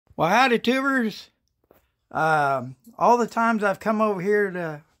Well, howdy, tubers. All the times I've come over here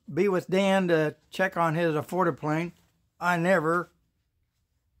to be with Dan to check on his afordaplane, I never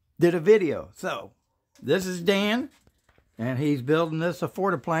did a video. So, this is Dan, and he's building this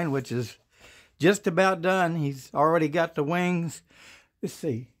afordaplane, which is just about done. He's already got the wings. Let's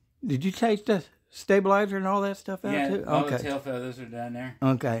see. Did you take the stabilizer and all that stuff out too? Yeah, all the tail feathers are down there.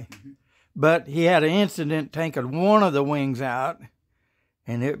 Okay. But he had an incident taking one of the wings out,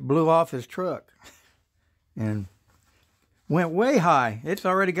 and it blew off his truck and went way high. It's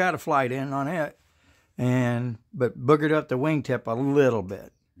already got a flight in on it, but boogered up the wingtip a little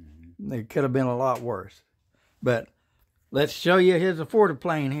bit. It could have been a lot worse. But let's show you his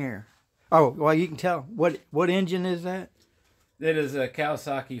afordaplane here. Oh, well, you can tell. What engine is that? That is a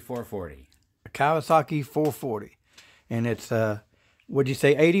Kawasaki 440. A Kawasaki 440. And it's, what'd you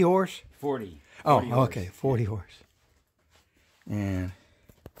say, 80 horse? 40. Oh, 40 horse. Okay, 40 horse. And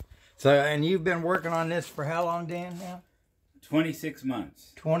so, and you've been working on this for how long, Dan, now? 26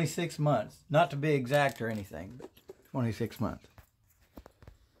 months. 26 months. Not to be exact or anything, but 26 months.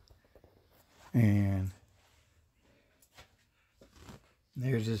 And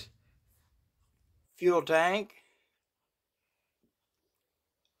there's his fuel tank.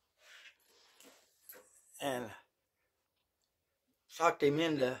 And sucked him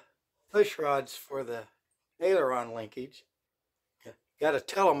into push rods for the aileron linkage. Got a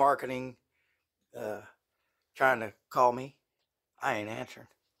telemarketing trying to call me. I ain't answering.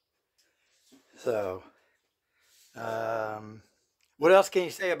 So, what else can you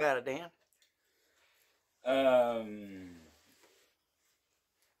say about it, Dan?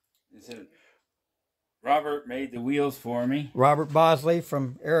 Robert made the wheels for me. Robert Bosley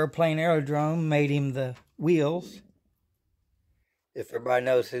from Airplane Aerodrome made him the wheels. If everybody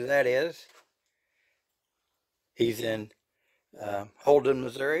knows who that is. He's in Holden,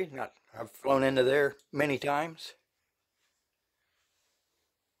 Missouri. I've flown into there many times.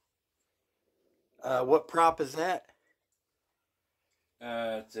 What prop is that?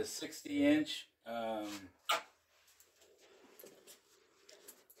 It's a 60-inch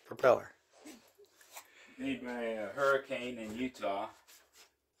propeller. Made by a Hurricane in Utah.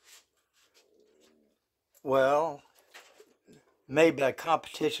 Well, made by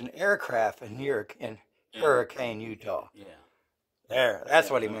competition aircraft in Hurricane, Utah. Yeah. There, that's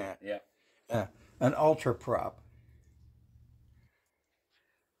what he meant. Yeah. An ultra prop.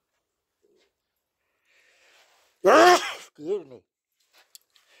 Excuse me.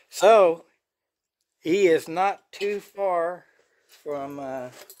 So, he is not too far from,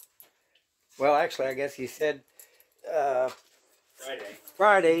 well, actually, I guess he said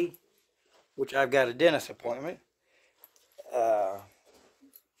Friday, which I've got a dentist appointment, that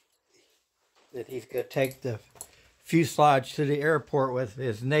he's going to take the fuselage to the airport with.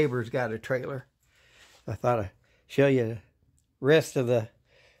 His neighbor's got a trailer. I thought I'd show you the rest of the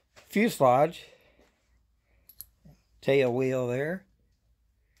fuselage. Tail wheel there.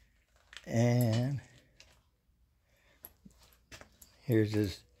 And here's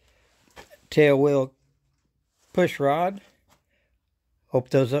his tail wheel push rod. Hope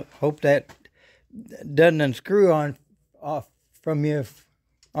that doesn't unscrew off from you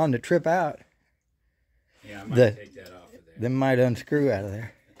on the trip out. Yeah, I might take that off of there. They might unscrew out of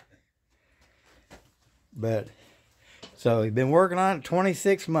there. But so he's been working on it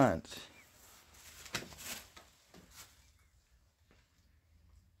 26 months.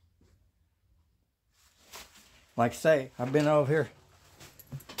 Like I say, I've been over here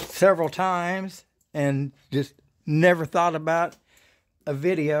several times and just never thought about a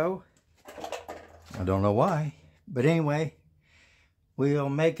video. I don't know why. But anyway, we'll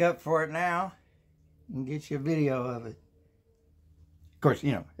make up for it now and get you a video of it. Of course,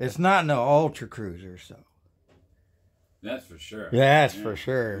 you know, it's not no ultra cruiser, so. That's for sure. That's for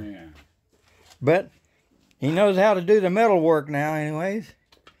sure. Yeah. But he knows how to do the metal work now anyways.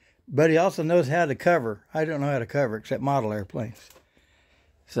 But he also knows how to cover. I don't know how to cover except model airplanes.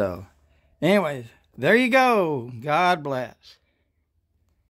 So, anyways, there you go. God bless.